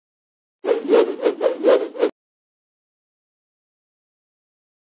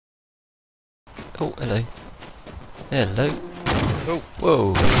Oh, hello. Hello. Oh.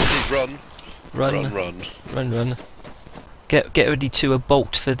 Whoa. Run. Run. Run, run. Run, run. Get ready to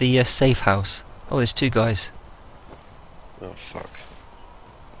bolt for the safe house. Oh, there's two guys. Oh, fuck.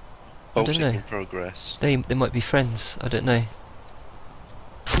 I don't Bolting know. in progress. They might be friends. I don't know.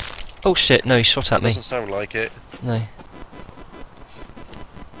 Oh shit! No, he shot at me. Doesn't sound like it. No.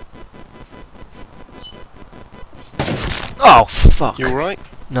 Oh fuck! You alright?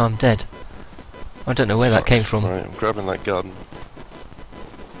 No, I'm dead. I don't know where that came from. Right, I'm grabbing that gun.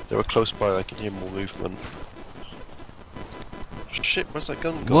 They were close by, I could hear more movement. Shit, where's that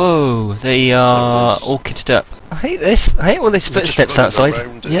gun gone? Whoa! They are all kitted up. I hate this. I hate all these They're just footsteps running outside.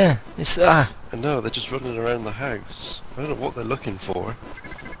 around it. Yeah, it's ah. I know, they're just running around the house. I don't know what they're looking for.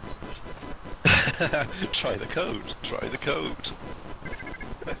 Try the code. Try the code.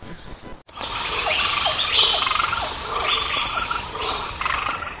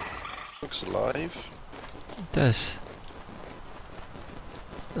 Looks alive. It does.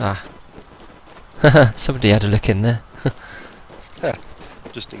 Ah. Somebody had a look in there.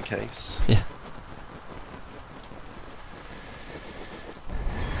 Just in case. Yeah.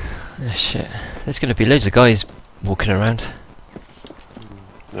 Oh shit. There's gonna be loads of guys walking around.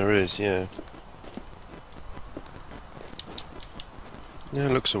 There is, yeah. Yeah,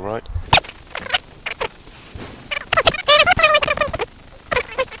 looks alright.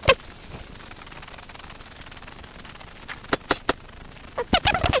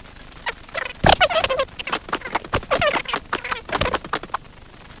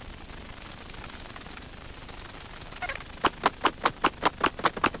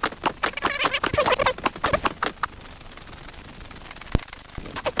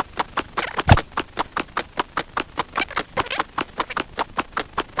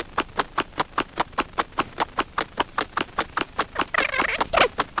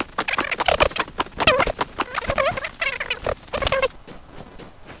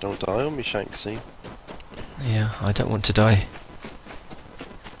 Don't die on me, Shanksy. Yeah, I don't want to die.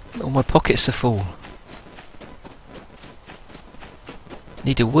 All my pockets are full.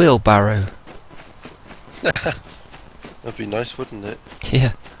 Need a wheelbarrow. That'd be nice, wouldn't it?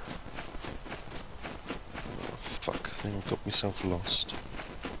 Yeah. Oh, fuck, I think I've got myself lost.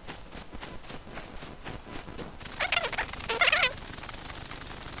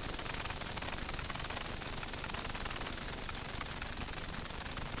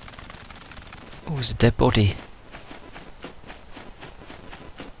 Oh, it's a dead body.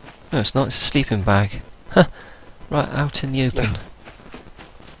 No, it's not. It's a sleeping bag. Huh. Right out in the open.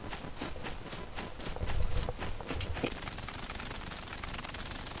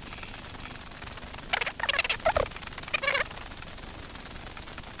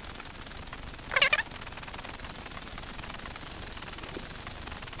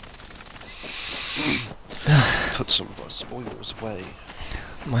 Put some spoilers away.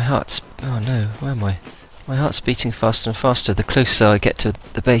 My heart's... oh no, where am I? My heart's beating faster and faster the closer I get to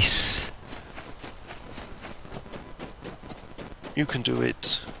the base. You can do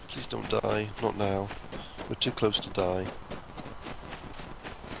it. Please don't die. Not now. We're too close to die.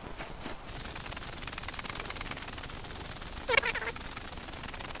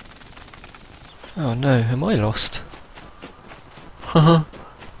 Oh no, am I lost? I thought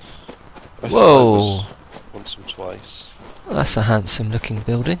I Whoa! was once or twice. That's a handsome looking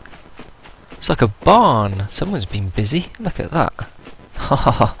building. It's like a barn. Someone's been busy. Look at that.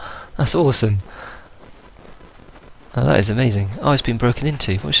 Haha, that's awesome. Oh, that is amazing. Oh, it's been broken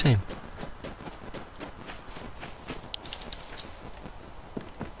into. What a shame.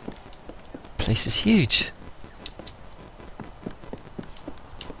 Place is huge.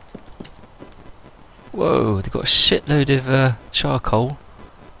 Whoa, they've got a shitload of charcoal.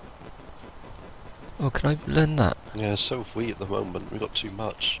 Oh, can I learn that? Yeah, so have we at the moment. We've got too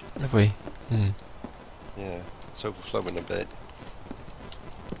much. Have we? Hmm. Yeah, it's overflowing a bit.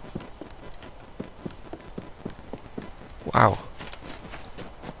 Wow.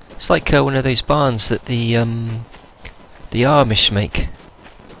 It's like one of those barns that the Amish make.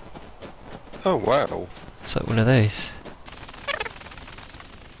 Oh wow. It's like one of those.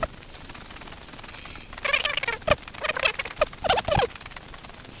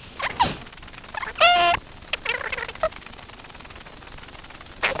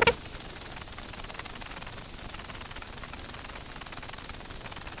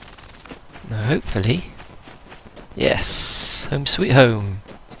 Now hopefully... yes! Home sweet home!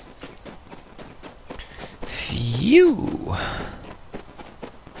 Phew!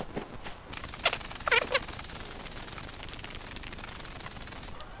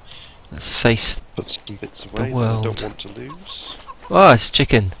 Let's face... Put some bits away that I world. don't want to lose. ah, it's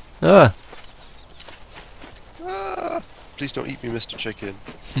chicken! Ah! Please don't eat me, Mr. Chicken.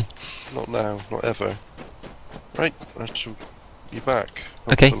 Not now, not ever. Right, I shall be back,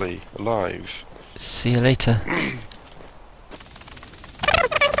 Okay. hopefully, alive. See you later.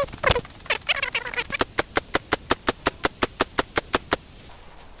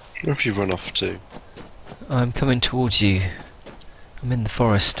 Where have you run off to? I'm coming towards you. I'm in the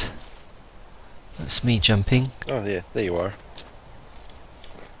forest. That's me jumping. Oh yeah, there you are.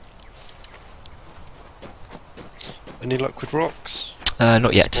 Any luck with rocks?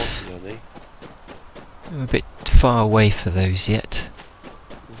 Not yet. Spotted any? I'm a bit far away for those yet.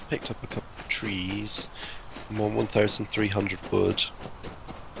 Picked up a couple of trees. I'm on 1,300 wood.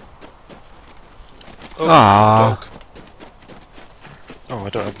 Oh, Ah. dog. Oh, I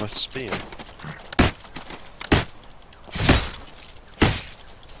don't have my spear.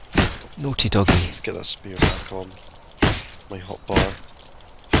 Naughty doggy. Let's get that spear back on my hot bar.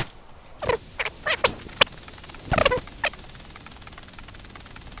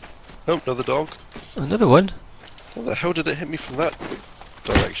 Oh, another dog. Another one? How the hell did it hit me from that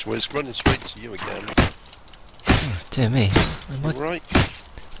direction? Well, it's running straight to you again. Oh, dear me. Right.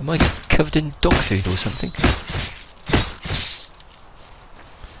 Am I covered in dog food or something? It's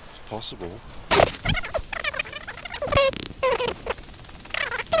possible.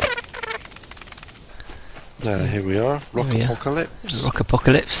 Here we are. Rock-apocalypse. Rock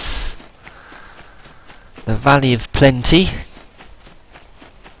apocalypse. The Valley of Plenty.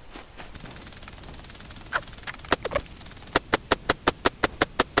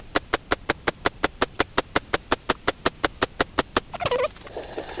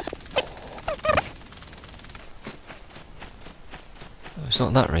 Oh, it's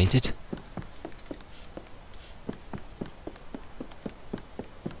not that raided.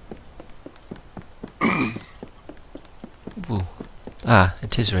 Ooh. Ah,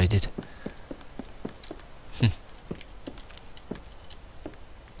 it is raided.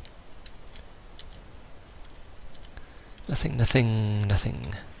 Nothing, nothing,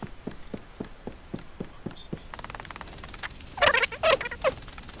 nothing.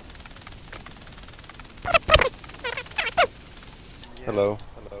 Hello.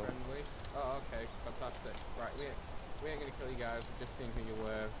 Friendly? Oh, okay, fantastic. Right, we ain't gonna kill you guys, we've just seen who you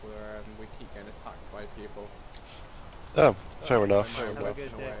were, we keep getting attacked by people. Oh, fair enough.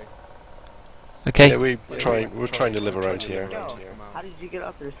 Okay. Yeah, we're trying to live around here. How did you get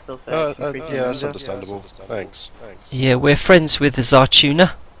up there so fast? Yeah, that's understandable. Thanks. Yeah, we're friends with the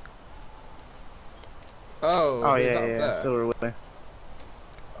Zartuna. Oh, yeah, there? Silverware.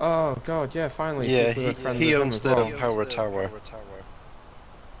 Oh god, yeah, finally. Yeah, people are friends he with him owns as the well. power tower.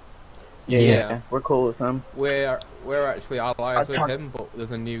 Yeah. We're cool with them. We're actually allies with him, but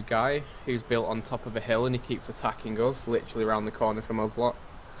there's a new guy who's built on top of a hill and he keeps attacking us, literally around the corner from us lot.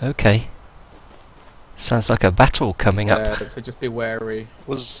 Okay. Sounds like a battle coming up. So just be wary.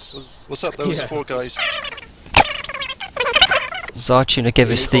 Was that those Yeah. four guys? Zartuna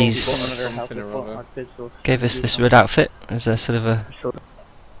gave us these. Something or other. Gave us this red outfit as a sort of a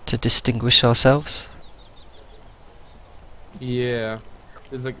to distinguish ourselves. Yeah.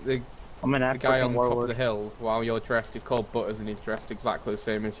 There's the I'm an guy on African top of warlord. the hill, while you're dressed, he's called Butters and he's dressed exactly the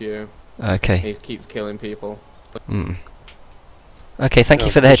same as you. Okay. He keeps killing people. Hmm. Okay, thank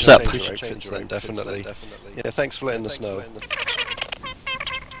you for the heads up. Then, definitely. Yeah, thanks for letting us know.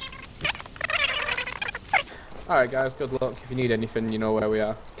 Alright guys, good luck. If you need anything, you know where we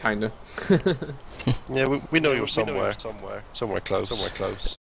are. Kinda. Yeah, we know you're somewhere. Somewhere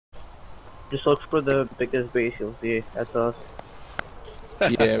close. Just look for the biggest base you'll see. That's us.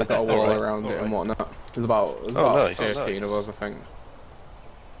 Yeah, we've got a wall Alright, around it and alright. whatnot. There's about nice. 13 of us, I think.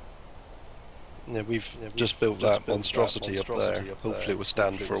 Yeah, we've just built that monstrosity up there. Hopefully it will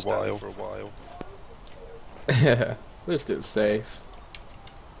stand for a while. Yeah, at least it's safe.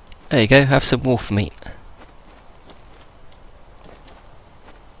 There you go. Have some wolf meat.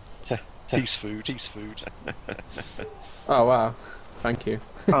 Peace food. Oh wow, thank you.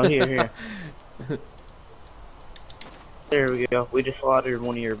 Oh, here. There we go. We just slaughtered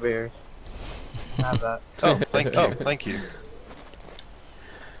one of your bears. Have that. Oh, thank you.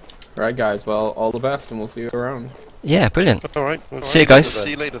 Right guys, well, all the best and we'll see you around. Yeah, brilliant. Alright. See you guys.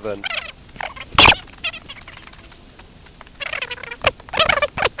 See you later then.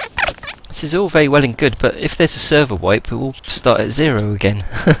 This is all very well and good, but if there's a server wipe, we'll start at 0 again.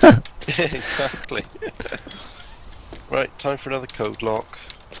 Exactly. Right, time for another code lock.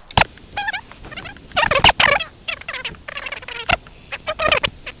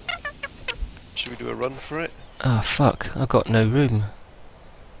 Should we do a run for it? Ah, fuck. I've got no room.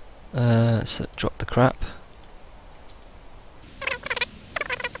 So drop the crap.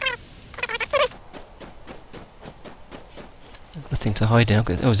 nothing to hide in. Oh,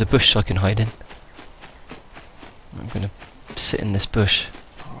 there's a bush I can hide in. I'm gonna sit in this bush.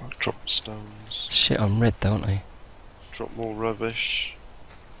 Oh, drop stones. Shit, I'm red though, aren't I? Drop more rubbish.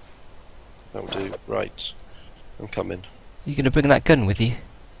 That'll do. Right. I'm coming. You gonna bring that gun with you?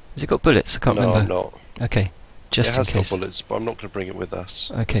 Has it got bullets? I can't No, remember. I'm not. Okay, just It in has case. got bullets, but I'm not going to bring it with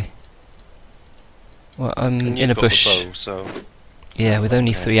us. Okay. Well, I'm And in you've a got bush. the bow, so Yeah, with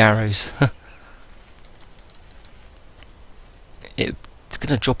only Okay. 3 arrows. It's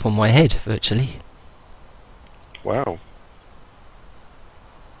gonna drop on my head virtually. wow.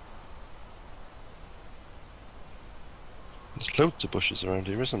 There's loads of bushes around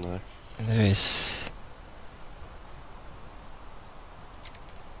here, isn't there? There is.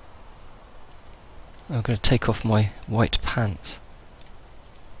 I'm gonna take off my white pants.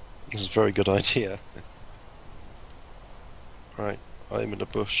 This is a very good idea. Right, I'm in a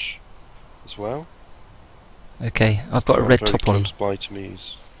bush as well. Okay, I've got a red Very top on. close by to me.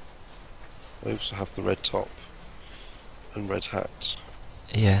 I also have the red top and red hat.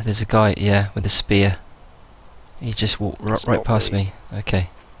 Yeah, there's a guy, yeah, with a spear. He just walked It's right not past me. me. Okay.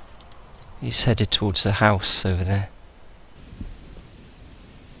 He's headed towards the house over there.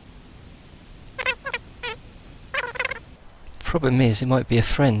 Problem is, it might be a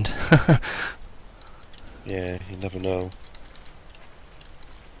friend. Yeah, you never know.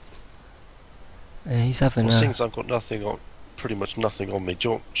 He's having Well, a... since I've got nothing on, pretty much nothing on me,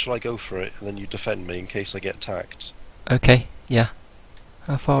 shall I go for it and then you defend me in case I get attacked? Okay, yeah.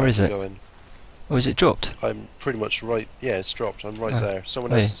 How far is I'm it? going. Oh, is it dropped? I'm pretty much right. Yeah, it's dropped. I'm right Oh. there.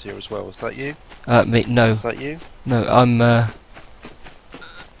 Someone Oh, else yeah. is here as well. Is that you? Me, no. Is that you? No, I'm,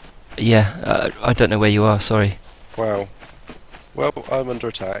 yeah, I don't know where you are, sorry. Wow. Well, I'm under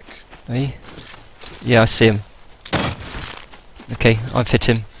attack. Are you? Yeah, I see him. Okay, I've hit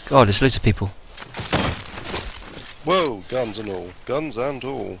him. God, there's loads of people. Whoa! Guns and all. Guns and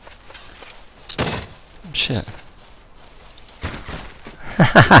all. Shit.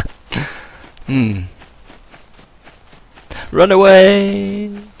 Hmm. Run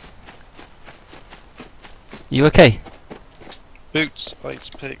away! You okay? Boots, ice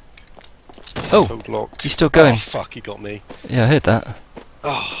pick, Oh, code lock. you still going? Oh fuck! He got me. Yeah, I heard that.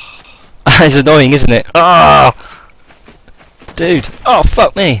 Oh, It's annoying, isn't it? Ah! Dude! Oh,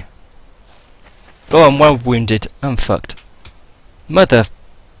 fuck me! Oh, I'm well wounded. I'm fucked. Mother...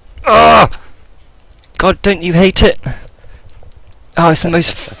 Ah! God, don't you hate it? Oh, it's the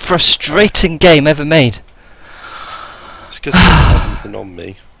most frustrating game ever made. it's because I don't have anything on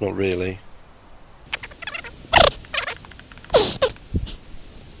me. Not really.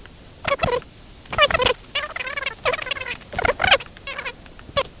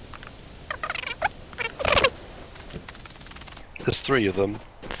 There's 3 of them.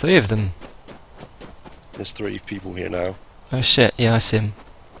 3 of them. There's 3 people here now. Oh shit, yeah, I see him.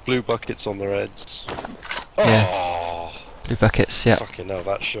 Blue buckets on their heads. Yeah. Oh, Blue buckets, yeah. fucking hell,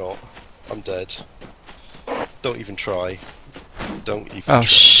 that shot. I'm dead. Don't even try. Don't even Oh try.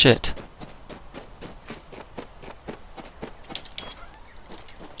 shit.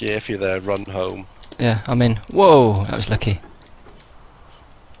 Yeah, if you're there, run home. Yeah, I'm in. Whoa, that was lucky.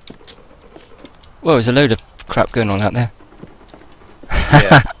 Whoa, there's a load of crap going on out there.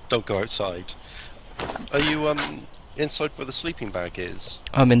 Yeah, don't go outside. Are you inside where the sleeping bag is?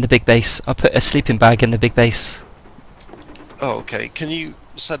 I'm in the big base. I put a sleeping bag in the big base. Oh, okay. Can you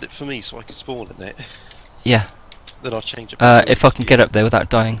set it for me so I can spawn in it? Yeah. Then I'll change it. back If I to can you. get up there without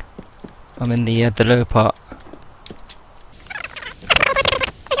dying. I'm in the lower part.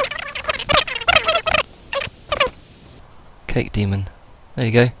 Cake demon. There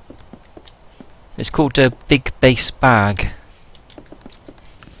you go. It's called a big base bag.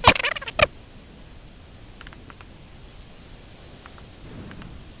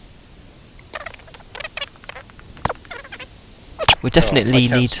 We definitely I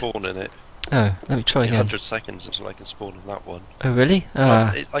can't need. spawn in it. Oh, let me try In again. 100 seconds until I can spawn in that one. Oh really?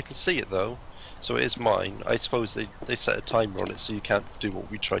 Ah, I can see it though, so it is mine. I suppose they set a timer on it so you can't do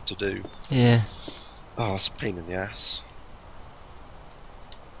what we tried to do. yeah. Oh, it's a pain in the ass.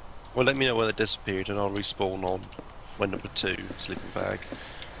 Well, let me know when it disappeared and I'll respawn on when number 2, sleeping bag,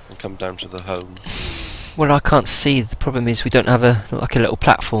 and come down to the home. Well, I can't see. The problem is we don't have a little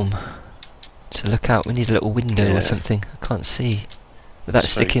platform to look out. We need a little window Yeah. or something. I can't see. Without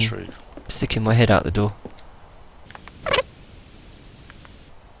It's very sticking true. my head out the door.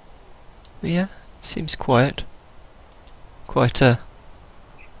 But yeah, seems quiet. Quieter.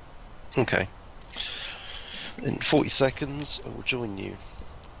 Okay. In 40 seconds, I will join you.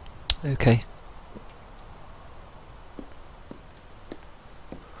 Okay.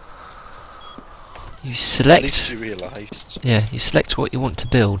 You At least select. you realised. Yeah, you select what you want to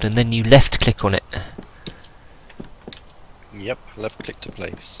build, and then you left click on it. Yep, left click to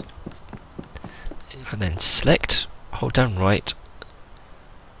place. And then select, hold down right,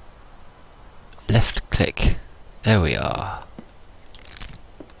 left click. There we are.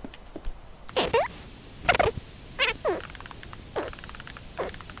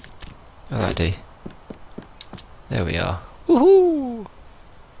 Oh, that do. There we are. Woohoo!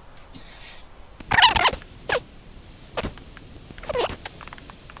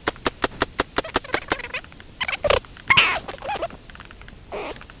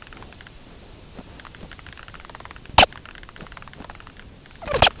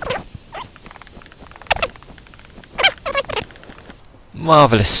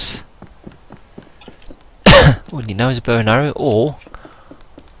 Marvellous. All you need now is a bow and arrow or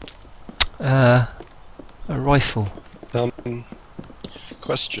a rifle.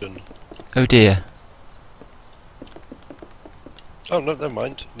 Question. Oh dear. Oh no, never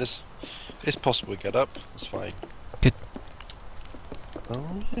mind. This it's possible to get up. It's fine. Good.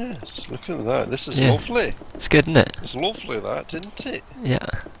 Oh yes, look at that. This is Yeah. lovely. It's good, isn't it? It's lovely that, didn't it? Yeah.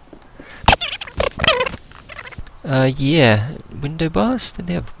 Yeah. Window bars? Did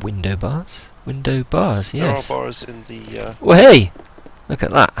they have window bars? Window bars, yes. There are bars in the. Well, hey! Look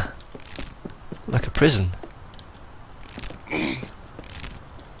at that. Like a prison.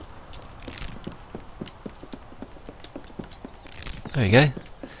 There we go.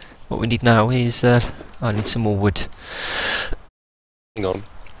 What we need now is, I need some more wood. Hang on.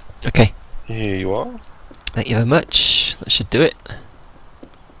 Okay. Here you are. Thank you very much. That should do it.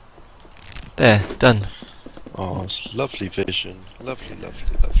 There, done. Oh, it's lovely vision. Lovely,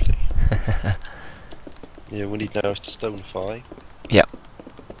 lovely, lovely. Yeah, we need now is to stonify. Yep.